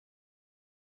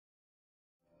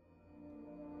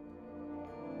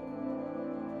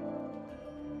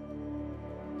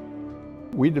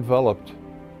We developed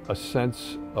a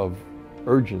sense of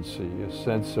urgency, a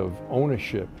sense of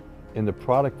ownership in the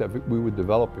product that we were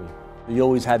developing. You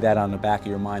always had that on the back of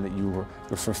your mind that you were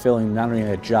fulfilling not only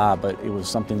a job, but it was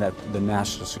something that the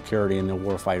national security and the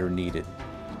warfighter needed.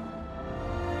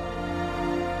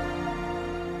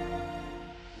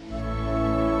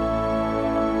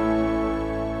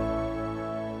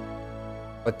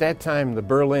 At that time, the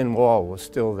Berlin Wall was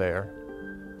still there,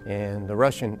 and the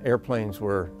Russian airplanes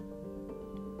were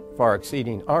far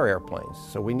exceeding our airplanes.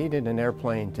 So we needed an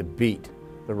airplane to beat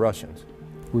the Russians.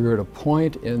 We were at a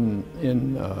point in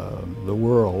the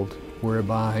world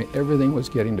whereby everything was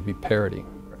getting to be parity.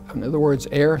 In other words,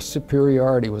 air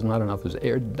superiority was not enough, it was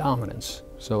air dominance.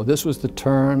 So this was the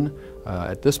turn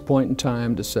at this point in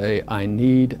time to say, I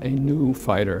need a new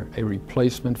fighter, a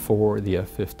replacement for the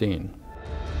F-15.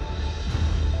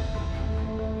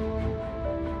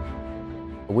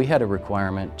 We had a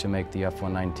requirement to make the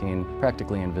F119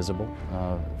 practically invisible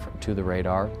to the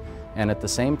radar, and at the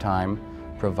same time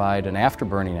provide an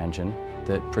afterburning engine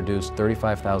that produced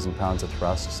 35,000 pounds of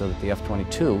thrust so that the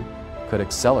F-22 could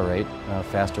accelerate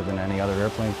faster than any other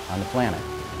airplane on the planet.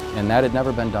 And that had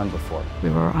never been done before. We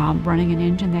were running an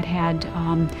engine that had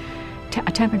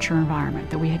a temperature environment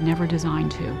that we had never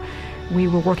designed to. We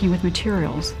were working with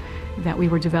materials that we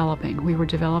were developing. We were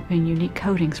developing unique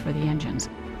coatings for the engines.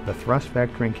 The thrust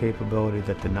vectoring capability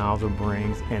that the nozzle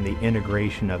brings and the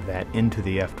integration of that into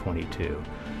the F-22.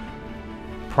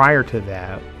 Prior to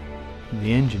that,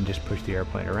 the engine just pushed the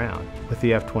airplane around. With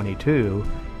the F-22,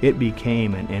 it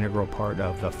became an integral part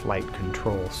of the flight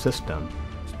control system.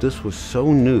 This was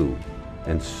so new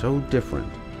and so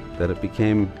different that it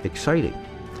became exciting.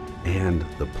 And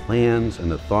the plans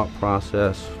and the thought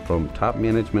process from top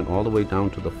management all the way down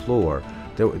to the floor,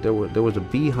 there was a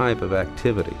beehive of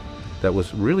activity that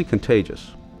was really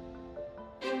contagious.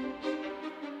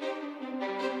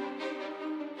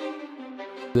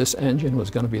 This engine was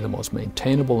going to be the most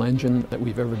maintainable engine that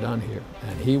we've ever done here.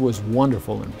 And he was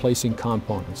wonderful in placing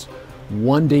components,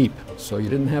 one deep, so you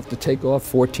didn't have to take off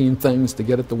 14 things to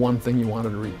get at the one thing you wanted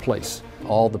to replace.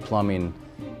 All the plumbing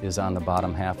is on the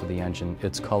bottom half of the engine.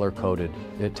 It's color-coded.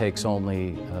 It takes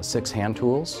only 6 hand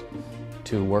tools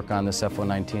to work on this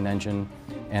F-119 engine,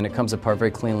 and it comes apart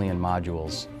very cleanly in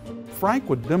modules. Frank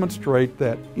would demonstrate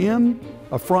that in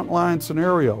a frontline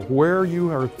scenario where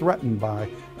you are threatened by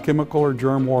chemical or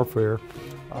germ warfare,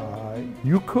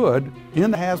 you could,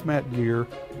 in hazmat gear,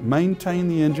 maintain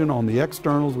the engine on the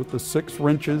externals with the 6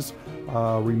 wrenches,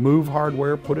 remove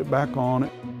hardware, put it back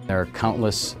on. There are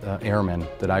countless airmen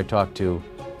that I talk to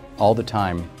all the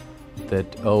time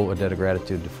that owe a debt of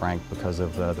gratitude to Frank because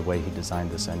of the way he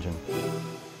designed this engine.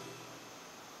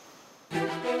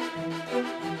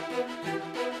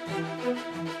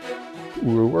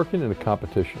 We were working in a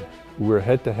competition. We were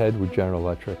head-to-head with General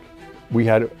Electric. We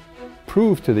had to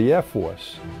prove to the Air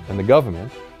Force and the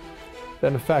government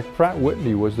that in fact Pratt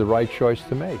Whitney was the right choice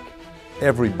to make.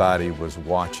 Everybody was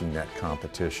watching that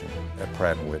competition at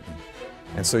Pratt Whitney.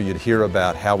 And so you'd hear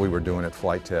about how we were doing at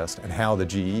flight test and how the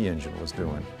GE engine was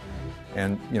doing.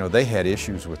 And you know, they had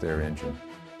issues with their engine.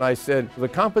 I said, the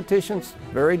competition's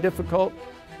very difficult,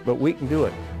 but we can do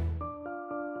it.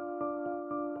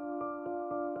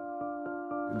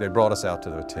 They brought us out to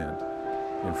the tent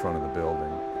in front of the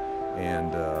building.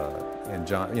 And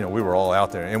John, you know, we were all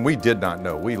out there, and we did not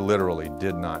know, we literally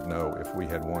did not know if we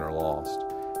had won or lost.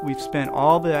 We've spent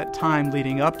all that time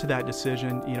leading up to that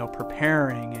decision, you know,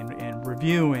 preparing and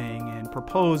reviewing and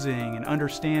proposing and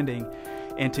understanding.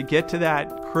 And to get to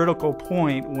that critical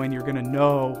point when you're going to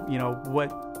know, you know,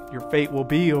 what your fate will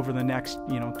be over the next,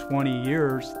 you know, 20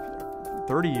 years,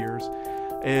 30 years,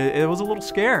 it was a little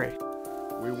scary.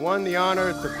 We won the honor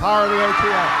at the power of the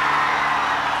ATF.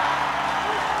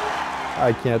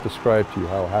 I can't describe to you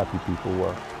how happy people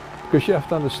were. Because you have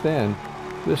to understand,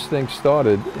 this thing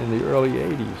started in the early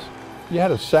 80s. You had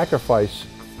to sacrifice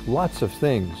lots of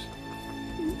things.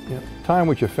 You know, time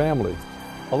with your family.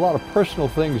 A lot of personal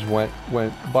things went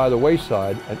by the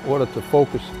wayside in order to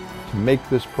focus to make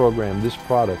this program, this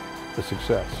product, a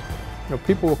success. You know,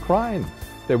 people were crying.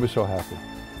 They were so happy.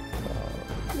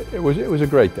 It was a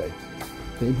great day.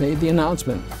 They made the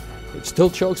announcement. It still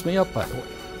chokes me up, by the way.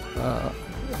 The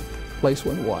place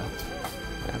went wild.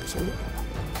 Absolutely.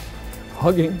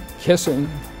 Hugging, kissing,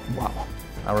 wow.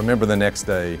 I remember the next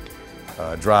day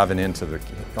driving onto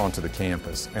the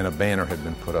campus, and a banner had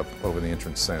been put up over the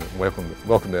entrance saying, welcome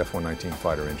to F-119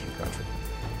 fighter engine country.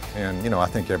 And you know, I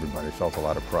think everybody felt a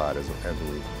lot of pride as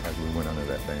we went under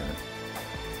that banner.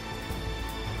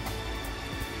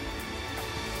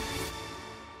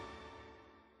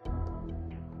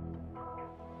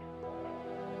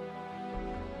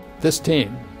 This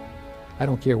team, I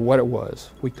don't care what it was,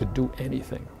 we could do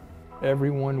anything.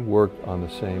 Everyone worked on the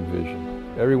same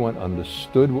vision. Everyone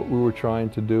understood what we were trying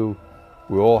to do.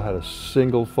 We all had a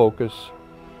single focus.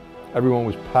 Everyone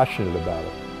was passionate about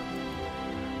it.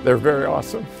 They're very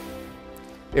awesome.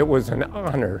 It was an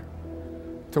honor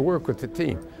to work with the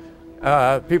team.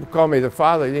 People call me the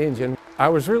father of the engine. I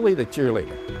was really the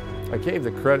cheerleader. I gave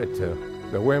the credit to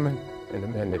the women and the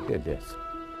men that did this.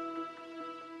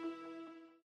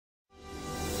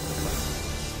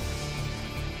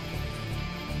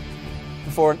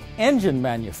 For an engine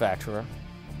manufacturer,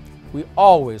 we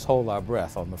always hold our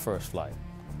breath on the first flight.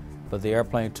 But the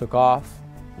airplane took off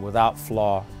without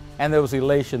flaw, and there was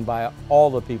elation by all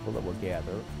the people that were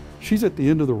gathered. She's at the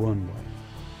end of the runway.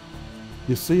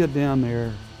 You see it down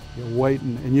there, you're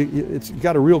waiting, and you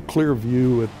got a real clear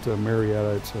view at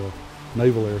Marietta. It's a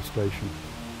Naval Air Station.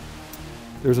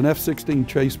 There's an F-16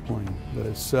 chase plane that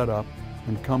is set up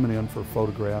and coming in for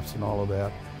photographs and all of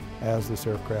that as this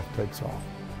aircraft takes off.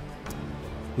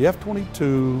 The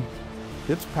F-22,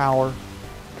 its power,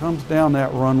 comes down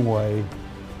that runway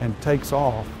and takes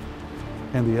off,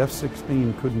 and the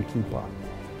F-16 couldn't keep up.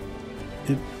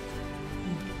 It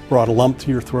brought a lump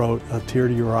to your throat, a tear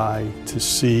to your eye to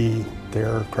see the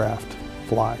aircraft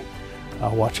fly.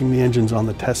 Watching the engines on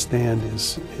the test stand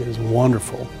is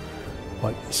wonderful,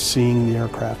 but seeing the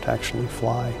aircraft actually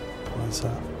fly was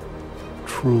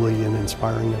truly an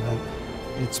inspiring event.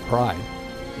 It's pride.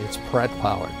 It's Pratt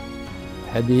powered.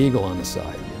 Had the eagle on the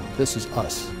side. This is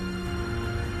us.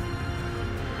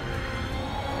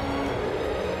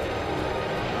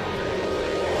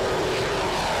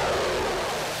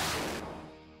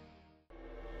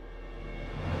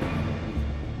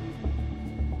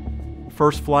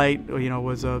 First flight,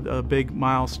 was a big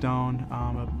milestone.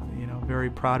 Very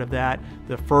proud of that.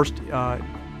 The first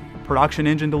production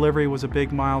engine delivery was a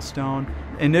big milestone.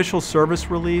 Initial service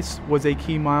release was a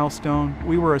key milestone.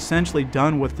 We were essentially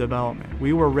done with development.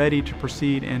 We were ready to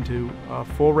proceed into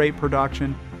full rate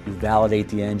production. You validate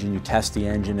the engine, you test the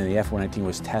engine, and the F119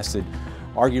 was tested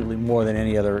arguably more than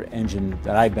any other engine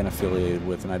that I've been affiliated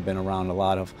with, and I've been around a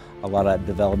lot of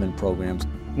development programs.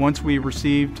 Once we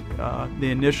received the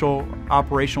initial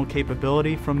operational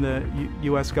capability from the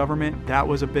U.S. government, that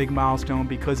was a big milestone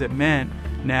because it meant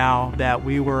now that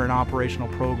we were an operational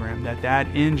program, that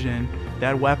engine,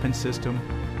 that weapon system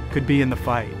could be in the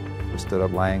fight. You stood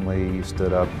up Langley, you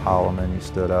stood up Holloman, you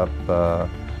stood up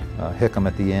Hickam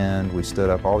at the end, we stood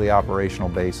up all the operational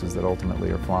bases that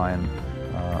ultimately are flying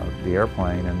the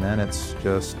airplane, and then it's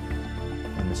just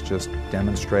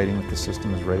demonstrating that the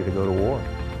system is ready to go to war.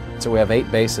 So we have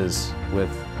 8 bases with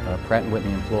Pratt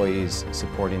Whitney employees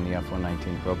supporting the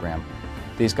F119 program.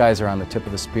 These guys are on the tip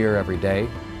of the spear every day,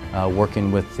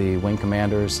 working with the wing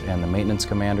commanders and the maintenance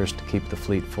commanders to keep the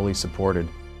fleet fully supported.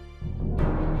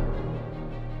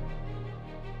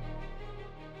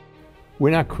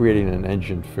 We're not creating an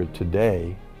engine for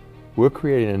today. We're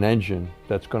creating an engine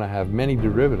that's going to have many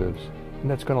derivatives and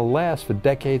that's going to last for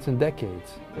decades and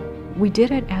decades. We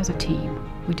did it as a team.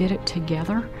 We did it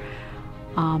together.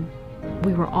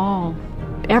 We were all,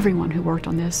 everyone who worked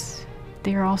on this,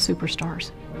 they are all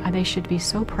superstars. They should be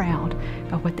so proud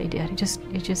of what they did. It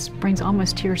just brings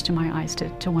almost tears to my eyes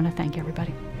to want to thank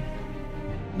everybody.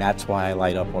 That's why I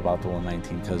light up about the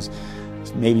 119, because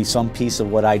maybe some piece of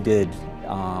what I did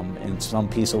and some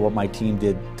piece of what my team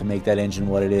did to make that engine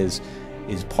what it is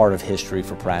part of history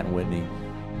for Pratt & Whitney.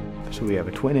 So we have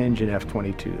a twin-engine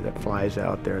F-22 that flies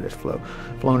out there that's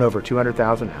flown over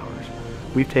 200,000 hours.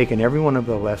 We've taken every one of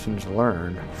the lessons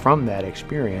learned from that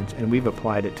experience and we've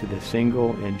applied it to the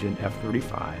single-engine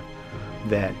F-35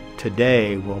 that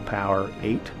today will power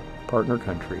 8 partner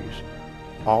countries,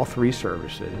 all 3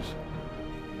 services,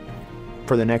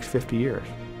 for the next 50 years.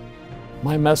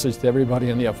 My message to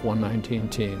everybody on the F119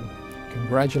 team,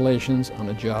 congratulations on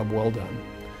a job well done.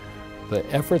 The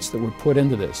efforts that were put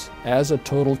into this as a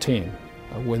total team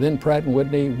within Pratt &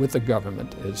 Whitney with the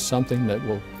government is something that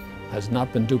has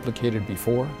not been duplicated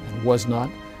before and was not,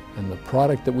 and the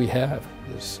product that we have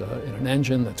is in an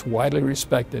engine that's widely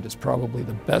respected, is probably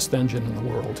the best engine in the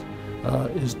world,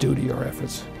 is due to your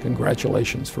efforts.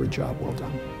 Congratulations for a job well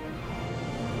done.